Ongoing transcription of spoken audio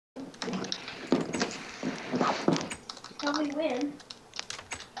Tell me when.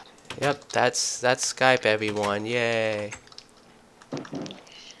 Yep, that's Skype, everyone. Yay.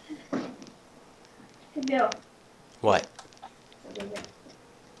 Hey, Bill. What?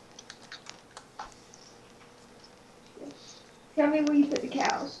 Tell me where you put the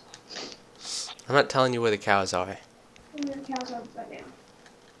cows. I'm not telling you where the cows are. Tell me where the cows are upside down.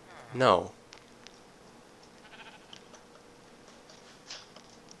 No.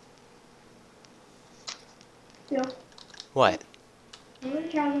 Bill. What? Tell me where the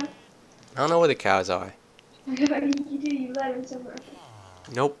cows are. I don't know where the cows are. You do. You let them somewhere.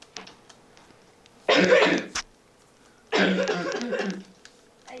 Nope. Hey,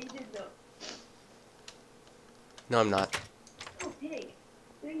 you did though. No, I'm not. Oh, pig.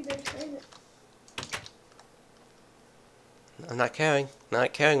 Bill, you better save it. I'm not caring.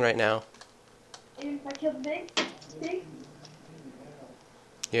 Not caring right now. Even if I kill the pig?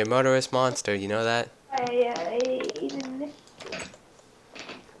 You're a murderous monster, you know that? I didn't.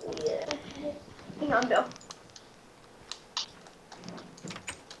 Yeah. Hang on, Bill.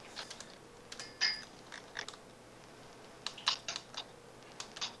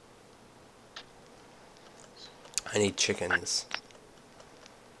 I need chickens.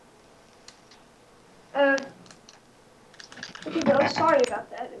 Okay, Bill, sorry about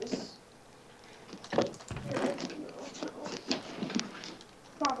that. It was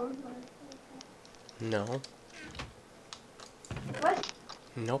problem. No. What?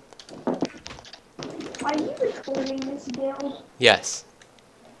 Nope. Are you recording this, Bill? Yes.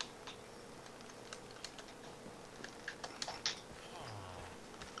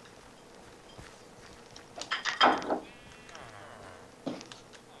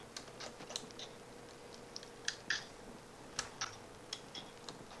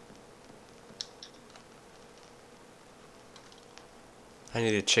 I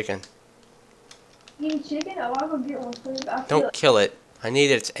need a chicken. You need chicken? Oh, I'll go get one for you. I'll kill Don't it. kill it. I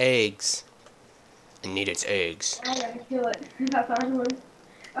need its eggs. I need its eggs. I gotta kill it if I find one.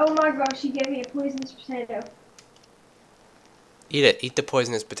 Oh my gosh, he gave me a poisonous potato. Eat it. Eat the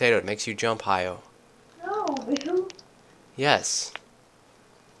poisonous potato. It makes you jump higher. No, Bill. Yes.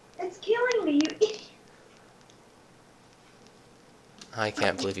 It's killing me, you idiot. I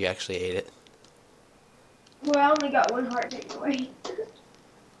can't believe you actually ate it. Well, I only got one heart taken away.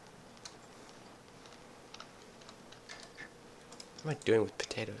 What am I doing with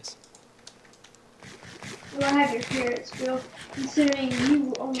potatoes? Well, I have your carrots, Bill. Considering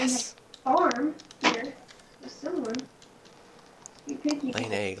you only Yes. have a farm here with someone. You picky. Lay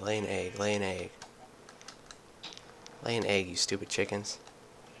an egg. Lay an egg. Lay an egg. Lay an egg, you stupid chickens.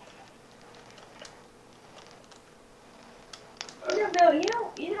 Bill,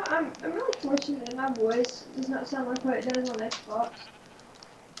 I'm really fortunate that my voice does not sound like what it does on Xbox.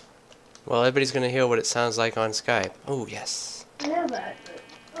 Well, everybody's gonna hear what it sounds like on Skype. Oh, yes. I know that, but,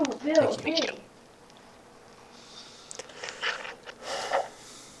 oh, Bill, Thank you. hey.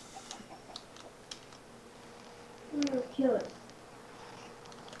 I'm gonna kill it.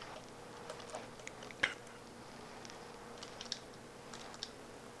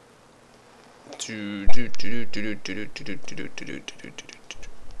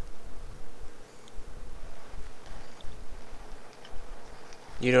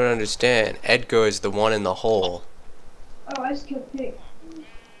 You don't understand. Edgar is the one in the hole. Oh, I just killed a pig.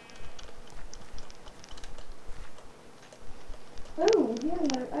 Oh, yeah,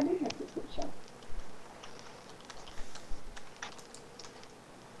 I do have to put shot.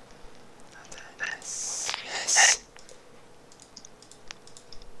 Yes. Yes.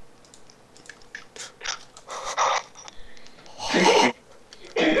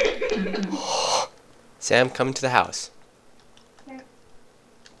 Sam, come to the house. Okay.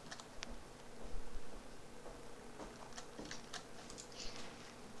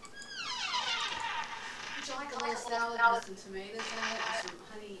 Would you like a little salad with some tomatoes in it and some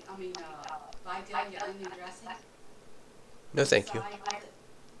Vidalia onion dressing? No, thank you. Side with it?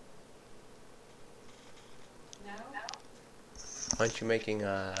 No? Why aren't you making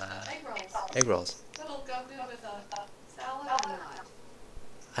Egg rolls. egg rolls? So it'll go good with a salad or not?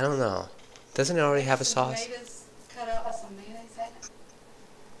 I don't know. Doesn't it already have a Some sauce? tomatoes cut up with some mayonnaise in it.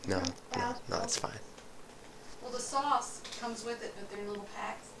 No, no, it's fine. Well, the sauce comes with it, but they're in little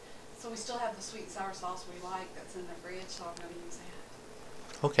packs. So we still have the sweet and sour sauce we like that's in the fridge, so I'm going to use that.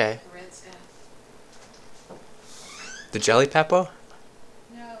 Okay. The red stuff. The jelly pepper?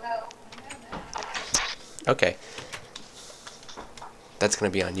 No, I don't have that. Okay. That's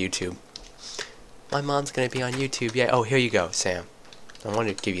gonna be on YouTube. My mom's gonna be on YouTube. Yeah. Oh, here you go, Sam. I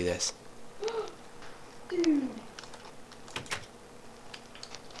wanted to give you this. Dude.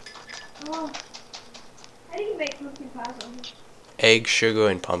 Oh. How do you make pumpkin pies on here? Egg, sugar,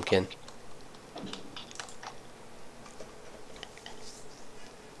 and pumpkin.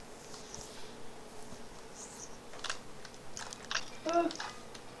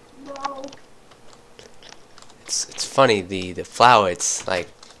 No. It's funny, the flour, it's like,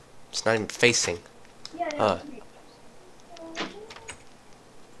 it's not even facing. Yeah, no.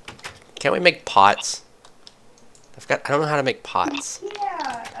 Can't we make pots? I don't know how to make pots.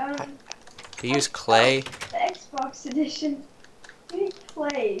 Yeah, Do you use clay? the Xbox edition. You need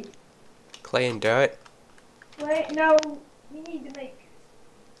clay. Clay and dirt? Clay? No, you need to make.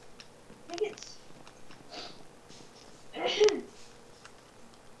 I think it's.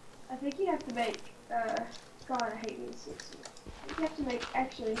 I think you have to make. God, I hate these 60. I think you have to make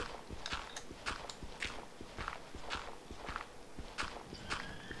actually.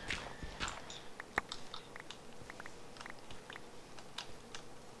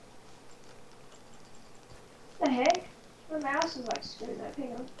 The heck? My mouse is like screwed up.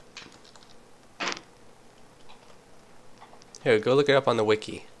 Hang on. Here, go look it up on the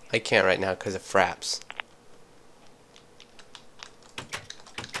wiki. I can't right now because of fraps.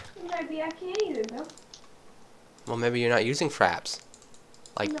 Maybe I can't either, Bill. Well, maybe you're not using fraps.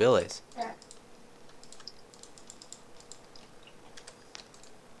 Like No. Bill is. Yeah.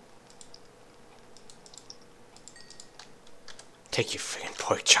 Take your friggin'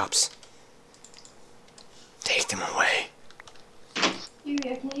 pork chops. Take them away. Dude,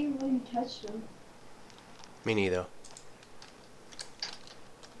 I can't even really touch them. Me neither.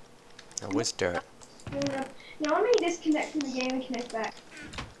 Now, where's dirt? Now let me disconnect from the game and connect back.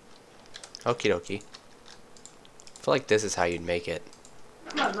 Okie dokie. I feel like this is how you'd make it.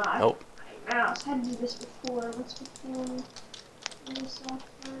 No, I'm not. Nope. My mouse. I had to do this before. What's before? This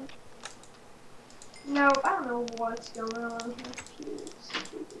software. No, I don't know what's going on with my computer. It's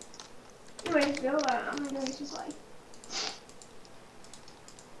stupid. Anyways, Bill, I'm gonna go get some clay.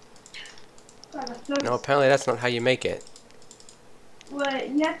 Sorry, my foot No, is- apparently that's not how you make it. Well,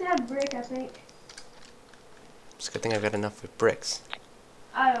 you have to have brick, I think. It's a good thing I've got enough with bricks.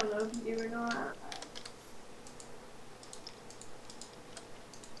 I don't know if you do or not.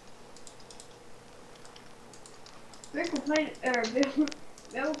 Rick will play, or Bill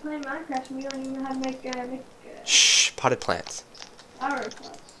will play Minecraft and we don't even know how to make Shh, potted plants. flower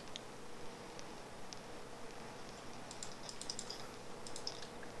pots.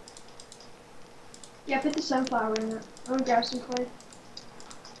 Yeah, put the sunflower in it. I'm gonna grab some clay.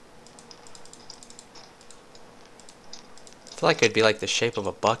 I feel like it'd be like the shape of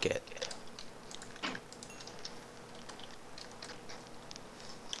a bucket.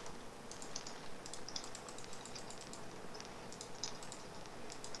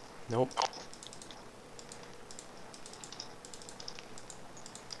 Nope.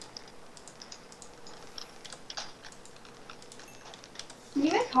 Can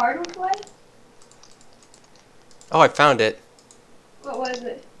you make hardwood clay? Oh, I found it. What was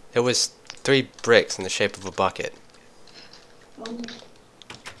it? It was 3 bricks in the shape of a bucket.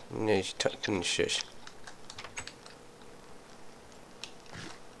 No, you couldn't shush.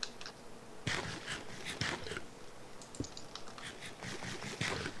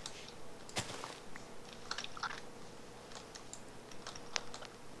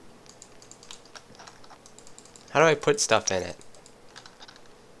 How do I put stuff in it?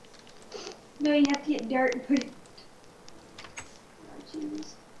 No, you have to get dirt and put it. Oh, jeez.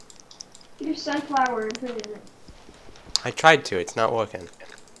 Get your sunflower and put it in it. I tried to, it's not working.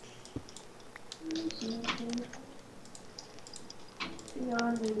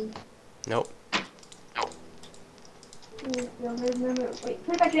 Nope. Wait,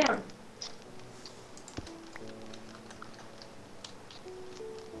 put it back down.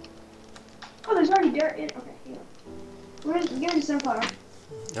 Oh, there's already dirt in. Okay, hang on. Give me the sunflower.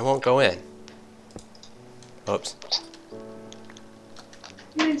 It won't go in. Oops.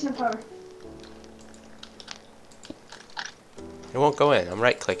 Give me the sunflower. It won't go in. I'm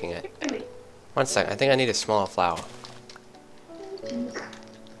right clicking it. Give me. One second. I think I need a smaller flower. I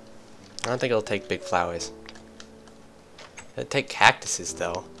don't think it'll take big flowers. It'll take cactuses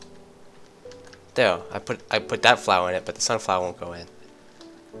though. There. I put that flower in it, but the sunflower won't go in.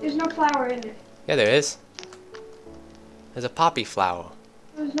 There's no flower in it. Yeah, there is. There's a poppy flower.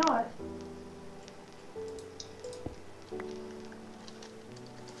 There's not.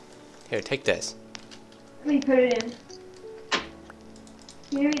 Here, take this. Let me put it in.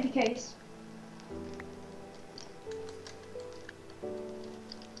 Give me the case.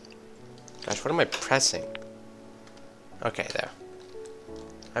 Gosh, what am I pressing? Okay, there.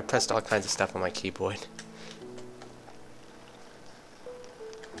 I pressed all kinds of stuff on my keyboard.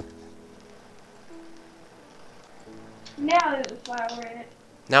 Now there's a flower in it.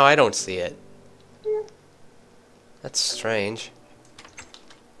 Now I don't see it. Yeah. That's strange.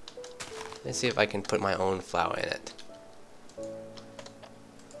 Let's see if I can put my own flower in it.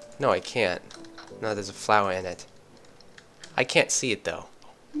 No, I can't. No, there's a flower in it. I can't see it though.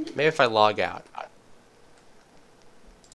 Maybe if I log out.